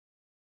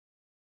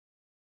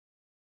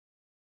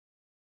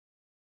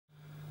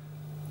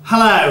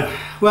Hello.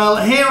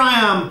 Well, here I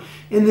am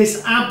in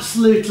this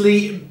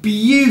absolutely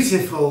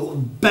beautiful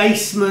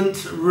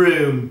basement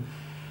room.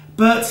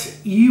 But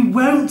you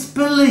won't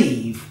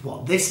believe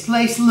what this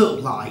place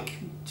looked like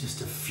just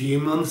a few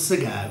months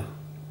ago.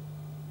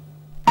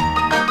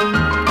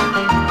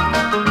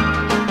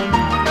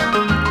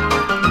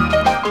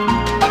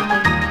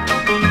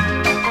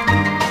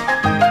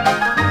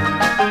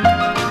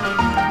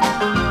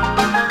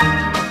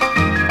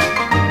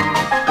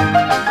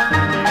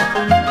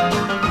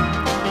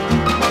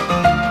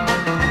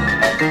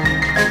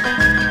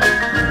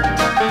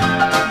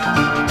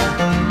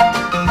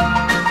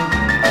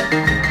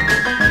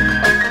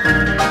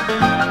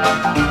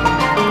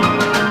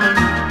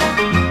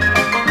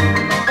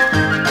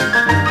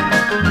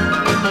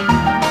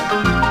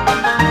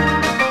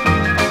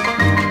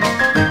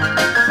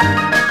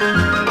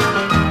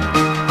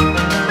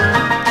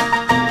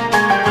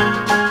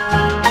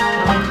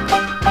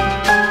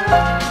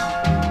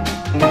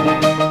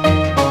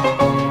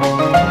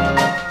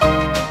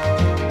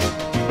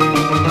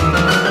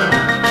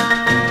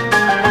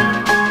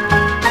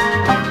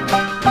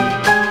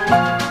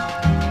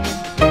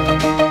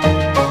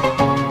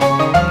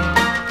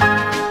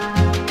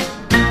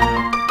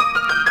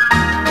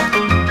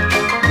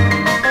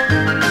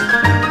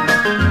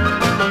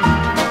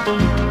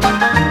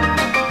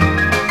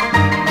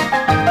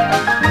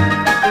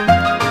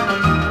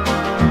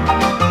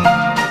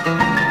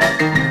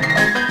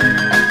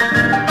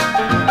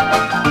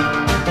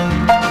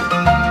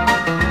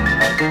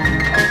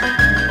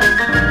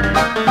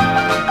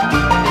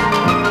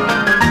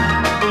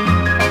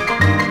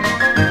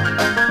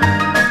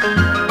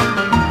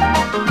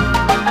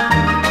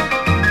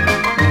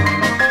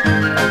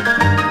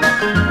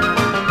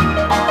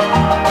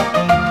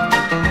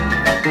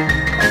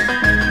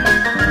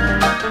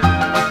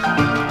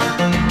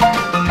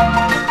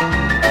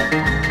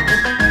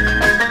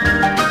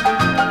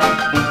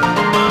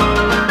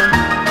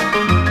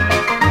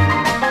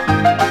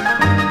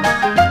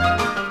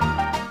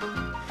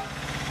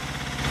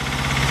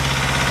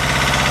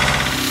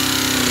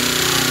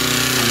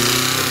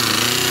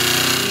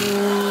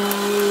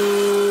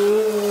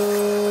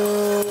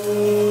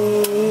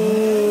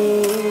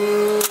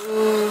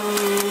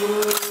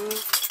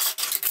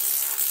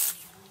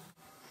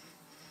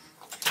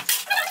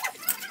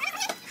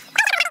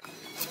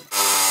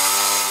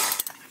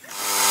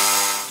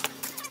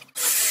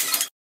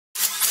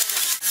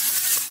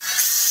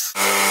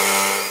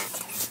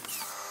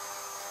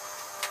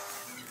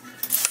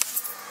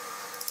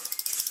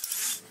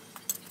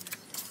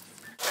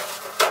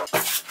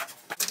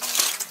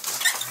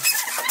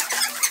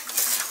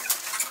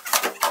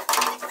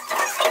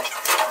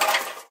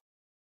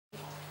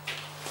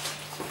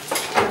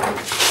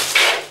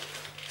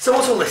 So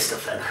what's all this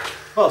stuff then?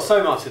 Well,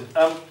 so Martin,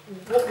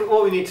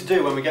 what we need to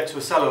do when we get to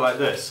a cellar like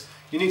this,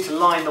 you need to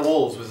line the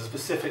walls with a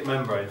specific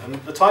membrane, and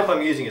the type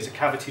I'm using is a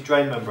cavity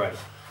drain membrane,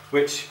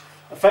 which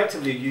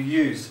effectively you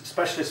use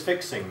specialist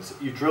fixings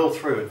that you drill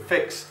through and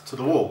fix to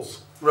the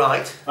walls.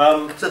 Right.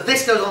 So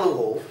this goes on the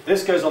wall.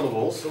 This goes on the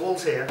walls. The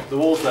wall's here. The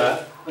wall's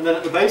there, and then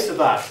at the base of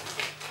that,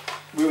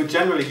 we would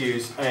generally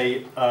use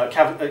a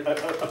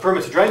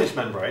perimeter drainage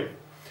membrane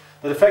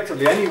that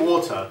effectively any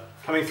water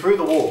coming through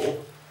the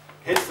wall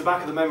hits the back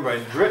of the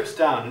membrane, drips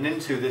down and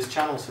into this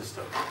channel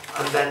system.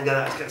 And then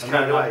gets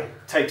carried away.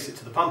 Takes it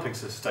to the pumping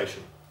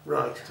station.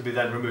 Right. To be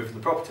then removed from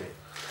the property.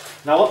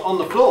 Now on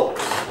the floors,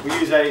 we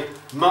use a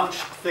much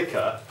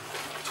thicker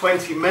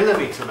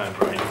 20mm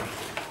membrane,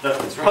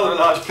 that's rather a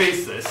large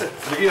piece this, so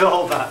if you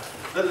hold that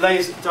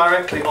lays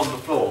directly on the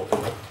floor.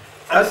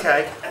 And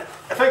okay.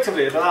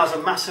 Effectively it allows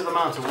a massive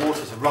amount of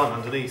water to run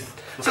underneath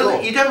the floor. So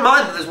you don't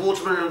mind that there's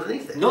water running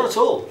underneath it? Not at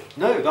all.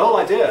 No, the whole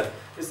idea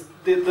is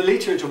the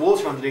literage of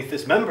water underneath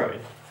this membrane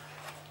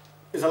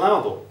is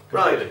allowable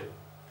completely. Right.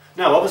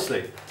 Now obviously,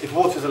 if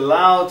water is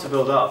allowed to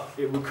build up,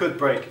 it could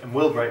break and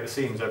will break the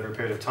seams over a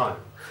period of time.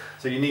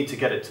 So you need to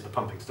get it to the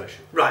pumping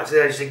station. Right, so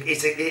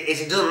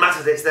it doesn't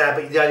matter that it's there,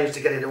 but the idea is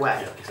to get it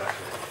away. Yeah,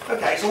 exactly.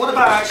 Okay, so what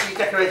about actually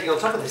decorating on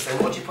top of this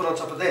then? What do you put on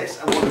top of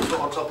this, and what do you put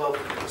on top of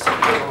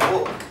something on the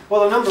wall?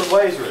 Well, a number of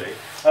ways really.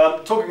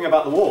 Talking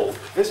about the wall,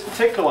 this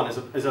particular one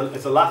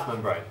is a lath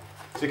membrane.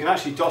 So you can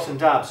actually dot and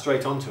dab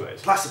straight onto it.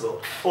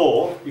 Plasterboard?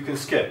 Or you can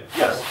skin.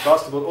 Yes,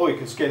 plasterboard, or you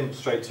can skin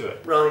straight to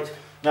it. Right.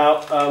 Now,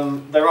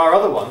 there are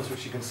other ones,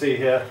 which you can see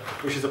here,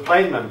 which is a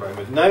plain membrane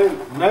with no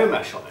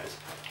mesh on it.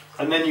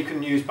 And then you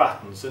can use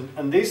battens.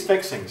 And these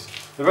fixings,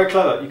 they're very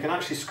clever. You can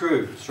actually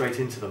screw straight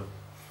into them.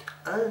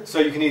 Oh. So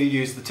you can either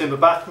use the timber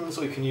battens,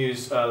 or you can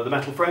use the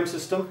metal frame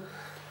system,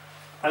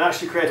 and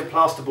actually create a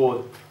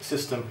plasterboard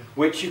system,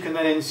 which you can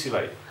then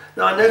insulate.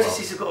 Now I noticed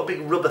these have got a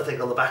big rubber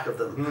thing on the back of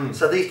them.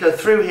 So these go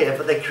through here,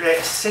 but they create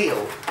a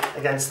seal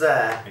against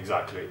there.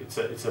 Exactly. It's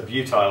a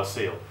butyl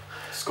seal.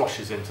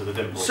 Squashes into the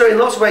dimple. So in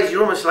lots of ways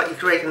you're almost like you're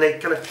creating a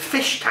kind of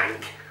fish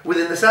tank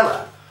within the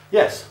cellar.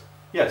 Yes,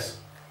 yes.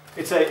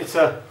 It's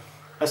a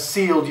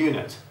sealed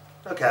unit.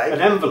 Okay. An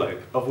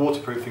envelope of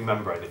waterproofing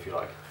membrane, if you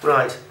like.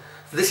 Right.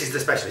 This is the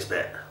specialist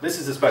bit. This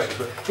is the specialist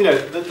bit. You know,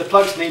 the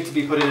plugs need to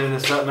be put in a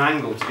certain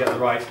angle to get the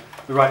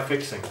right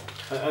fixing,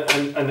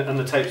 and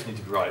the tapes need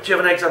to be right. Do you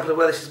have an example of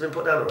where this has been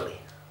put down already?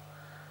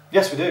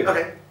 Yes, we do.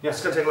 Okay.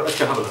 Yes. Let's go take a look. Let's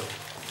go have a look.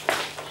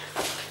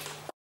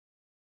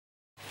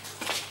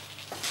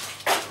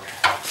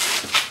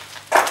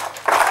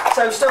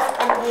 So stuff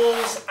on the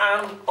walls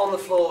and on the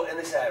floor in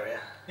this area?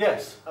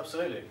 Yes,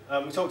 absolutely.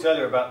 We talked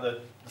earlier about the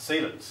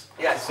sealants.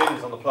 Yes. The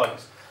sealants on the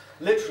plugs.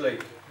 Literally,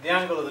 the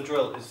angle of the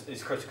drill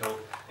is critical.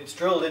 It's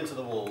drilled into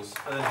the walls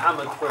and then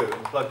hammered through,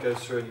 and the plug goes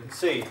through, and you can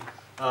see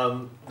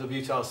the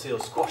butyl seal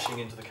squashing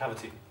into the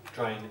cavity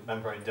drain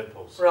membrane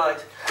dimples.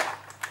 Right.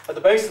 At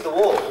the base of the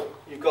wall,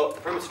 you've got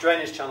the perimeter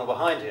drainage channel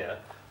behind here,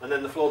 and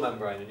then the floor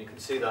membrane, and you can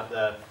see that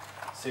there,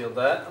 sealed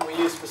there. And we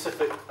use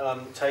specific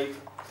tape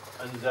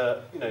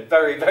and you know,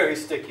 very, very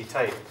sticky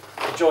tape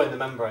to join the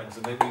membranes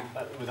and maybe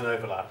with an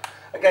overlap.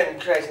 Again,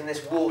 creating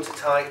this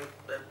watertight,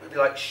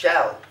 like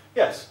shell.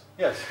 Yes,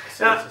 yes.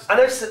 Now, I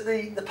noticed that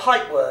the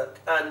pipe work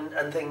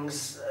and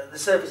things, the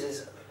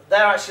surfaces,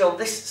 they're actually on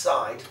this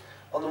side,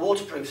 on the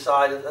waterproof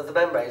side of the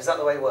membrane. Is that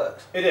the way it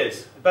works? It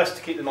is. Best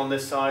to keep them on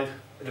this side.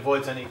 It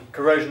avoids any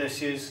corrosion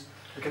issues.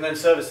 We can then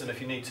service them if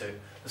you need to.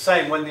 The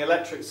same when the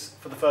electrics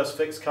for the first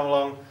fix come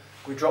along,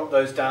 we drop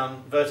those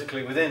down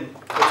vertically between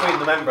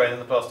the membrane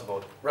and the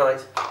plasterboard.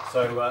 Right.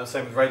 So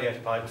same with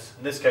radiator pipes.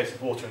 In this case,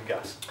 it's water and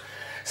gas.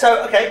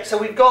 So, okay, so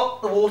we've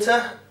got the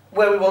water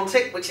where we want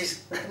it, which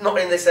is not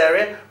in this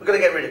area. We've got to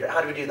get rid of it.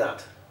 How do we do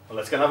that? Well,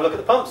 let's go and have a look at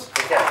the pumps.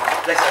 Okay,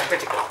 less than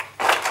critical.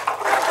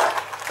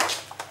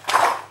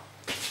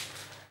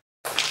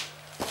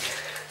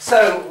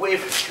 So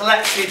we've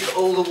collected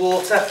all the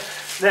water.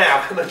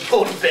 Now, the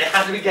important bit,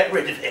 how do we get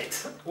rid of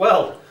it?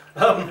 Well,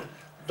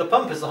 the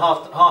pump is the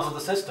heart of the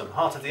system,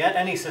 heart of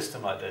any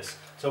system like this.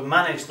 So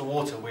manage the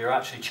water we're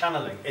actually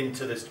channeling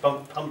into this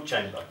pump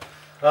chamber.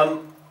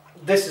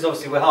 This is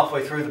obviously, we're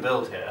halfway through the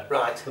build here.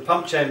 Right. The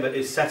pump chamber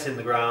is set in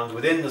the ground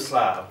within the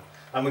slab,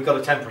 and we've got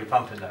a temporary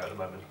pump in there at the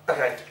moment.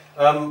 Okay.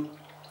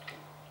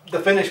 The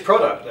finished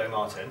product, though,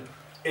 Martin,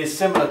 is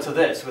similar to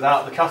this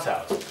without the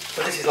cutout.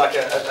 But this is like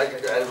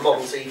a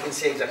model, so you can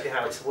see exactly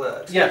how it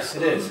works. Yes,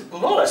 it is. A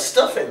lot of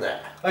stuff in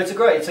there. Oh, it's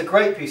a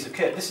great piece of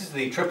kit. This is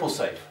the triple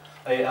safe,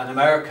 an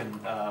American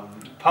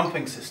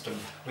pumping system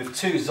with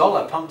 2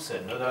 Zoller pumps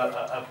in that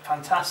are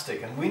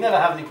fantastic, and we never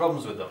have any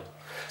problems with them.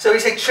 So we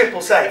say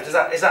triple safe.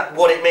 Is that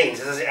what it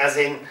means? As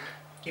in,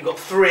 you've got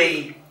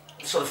 3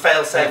 sort of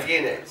fail-safe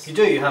units. You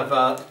do. You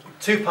have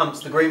 2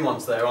 pumps, the green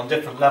ones there, on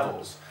different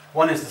levels.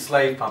 One is the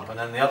slave pump, and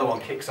then the other one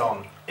kicks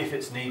on if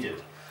it's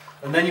needed.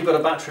 And then you've got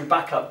a battery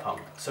backup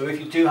pump. So if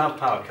you do have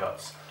power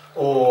cuts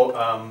or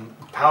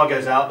power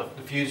goes out,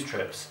 the fuse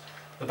trips,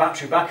 the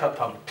battery backup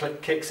pump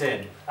kicks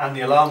in and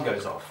the alarm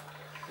goes off.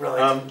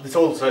 Right. There's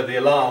also the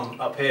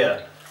alarm up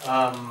here.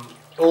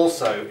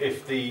 Also,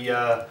 if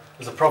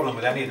there's a problem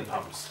with any of the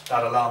pumps,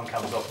 that alarm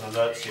comes off and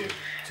alerts you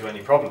to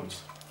any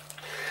problems.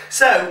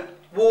 So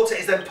water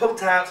is then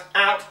pumped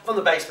out from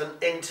the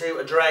basement into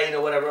a drain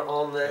or whatever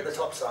on the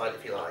top side,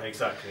 if you like.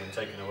 Exactly, and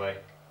taken away.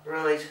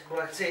 Right.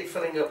 Well, I can see it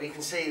filling up. You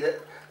can see that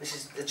this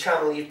is the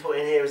channel you've put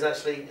in here is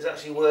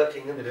actually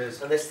working. And, it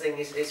is. And this thing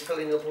is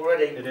filling up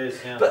already. It is.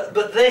 Yeah.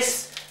 But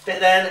this bit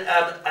then,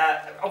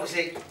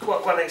 obviously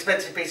quite an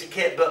expensive piece of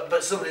kit,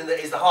 but something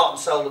that is the heart and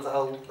soul of the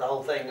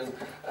whole thing,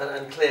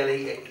 and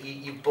clearly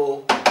you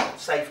bought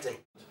safety.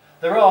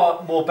 There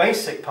are more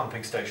basic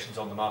pumping stations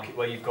on the market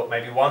where you've got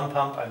maybe 1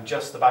 pump and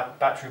just the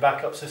battery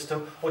backup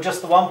system, or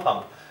just the 1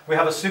 pump. We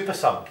have a super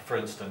sump, for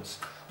instance,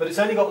 but it's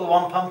only got the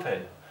 1 pump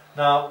in.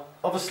 Now,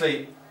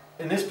 obviously,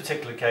 in this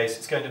particular case,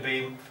 it's going to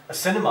be a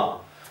cinema.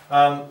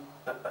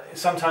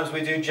 Sometimes we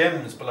do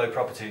gyms below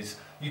properties.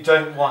 You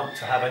don't want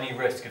to have any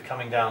risk of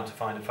coming down to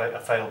find a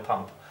failed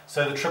pump.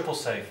 So the triple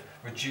safe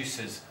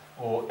reduces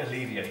or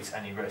alleviates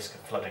any risk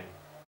of flooding.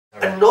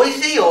 And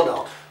noisy or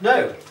not?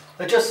 No,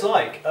 they're just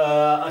like,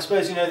 I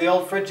suppose you know the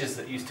old fridges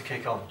that used to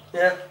kick on.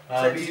 Yeah.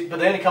 But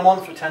they only come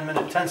on for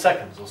 10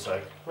 seconds or so.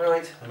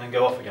 Right. And then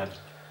go off again.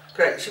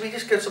 Great. Should we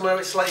just go somewhere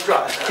where it's slightly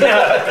dry?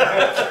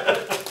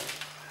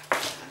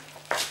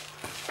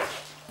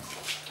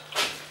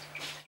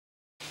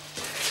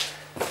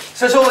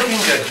 So it's all looking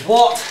good.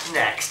 What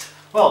next?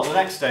 Well, the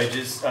next stage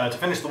is to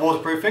finish the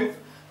waterproofing,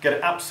 get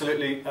it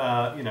absolutely,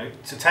 you know,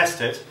 to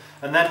test it,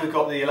 and then we've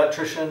got the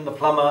electrician, the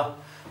plumber,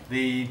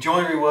 the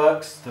joinery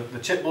works, the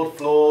chipboard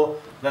floor,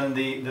 then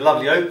the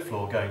lovely oak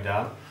floor going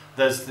down.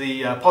 There's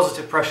the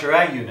positive pressure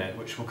air unit,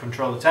 which will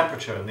control the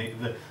temperature and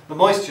the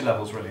moisture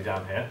levels really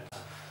down here.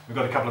 We've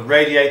got a couple of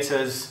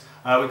radiators.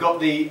 We've got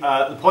the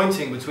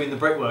pointing between the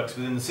brickworks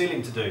within the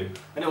ceiling to do,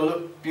 and it will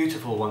look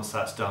beautiful once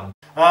that's done.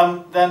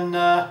 Then,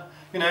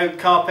 you know,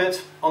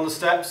 carpet on the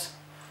steps,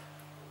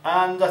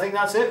 and I think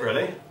that's it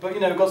really. But you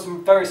know, we've got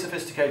some very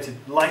sophisticated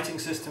lighting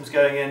systems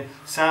going in,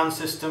 sound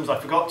systems. I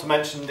forgot to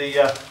mention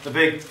the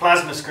big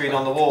plasma screen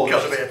on the wall.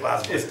 Got to be a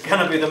plasma. It's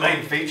going to be the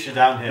main feature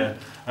down here.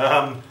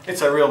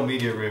 It's a real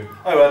media room.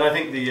 Oh, and I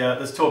think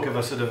there's talk of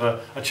a sort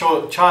of a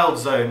child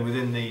zone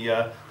within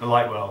the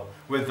light well,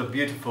 with the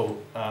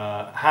beautiful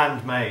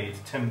handmade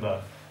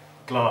timber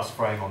glass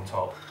frame on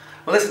top.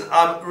 Well listen,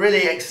 I'm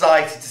really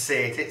excited to see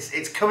it.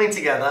 It's coming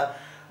together.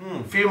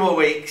 A few more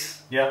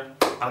weeks. Yeah.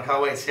 I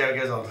can't wait to see how it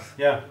goes on.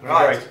 Yeah,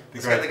 Right, great.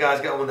 let's get the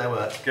guys get on with their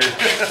work. Good.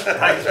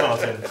 Thanks,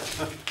 Martin.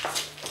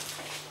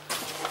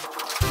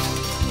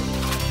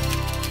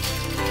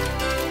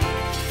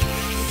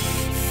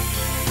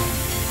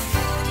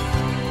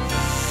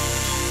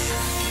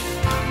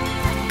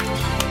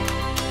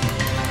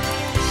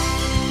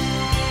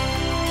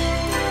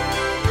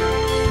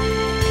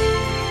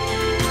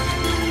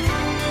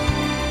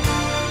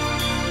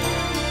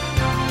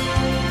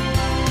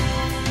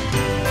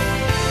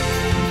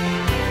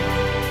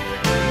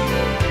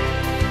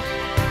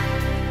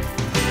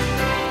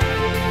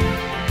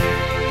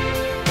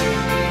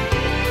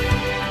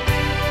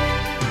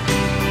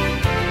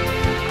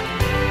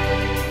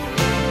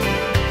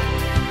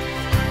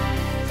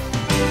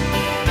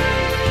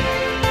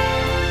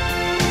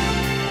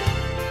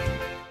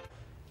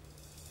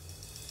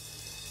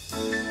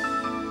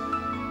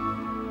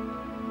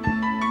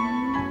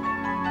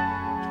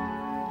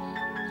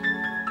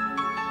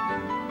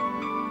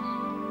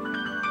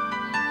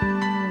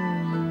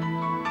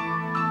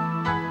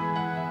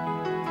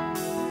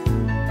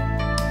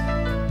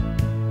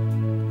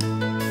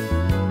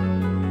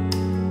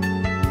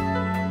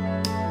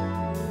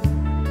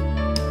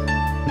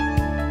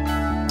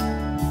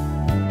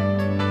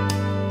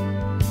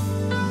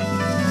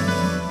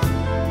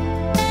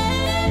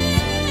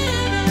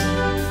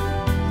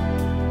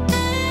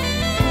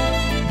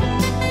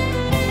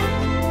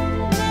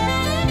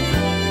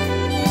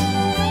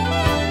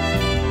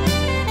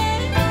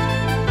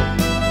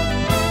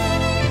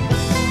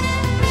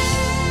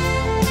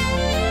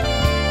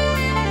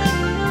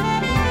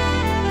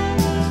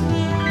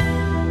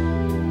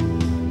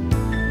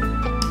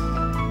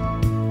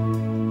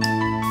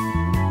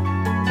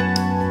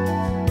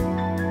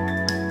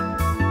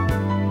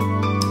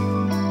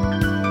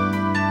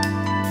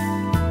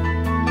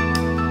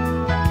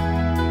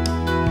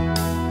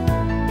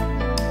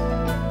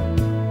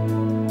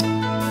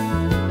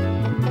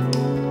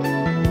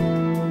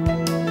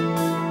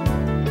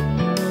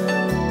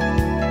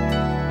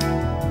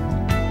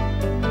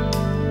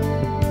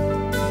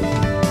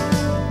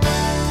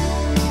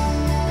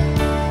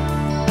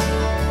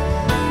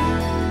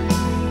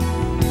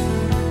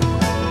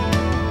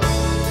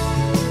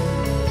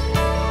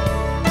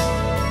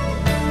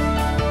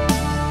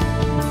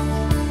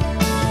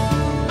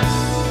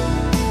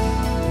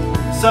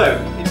 So,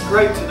 it's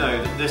great to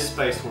know that this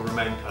space will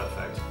remain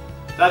perfect.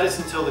 That is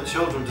until the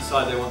children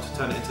decide they want to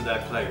turn it into their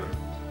playroom.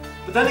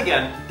 But then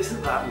again,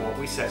 isn't that what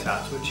we set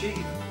out to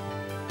achieve?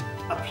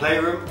 A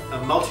playroom, a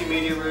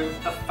multimedia room,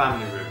 a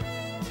family room.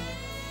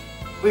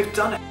 We've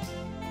done it.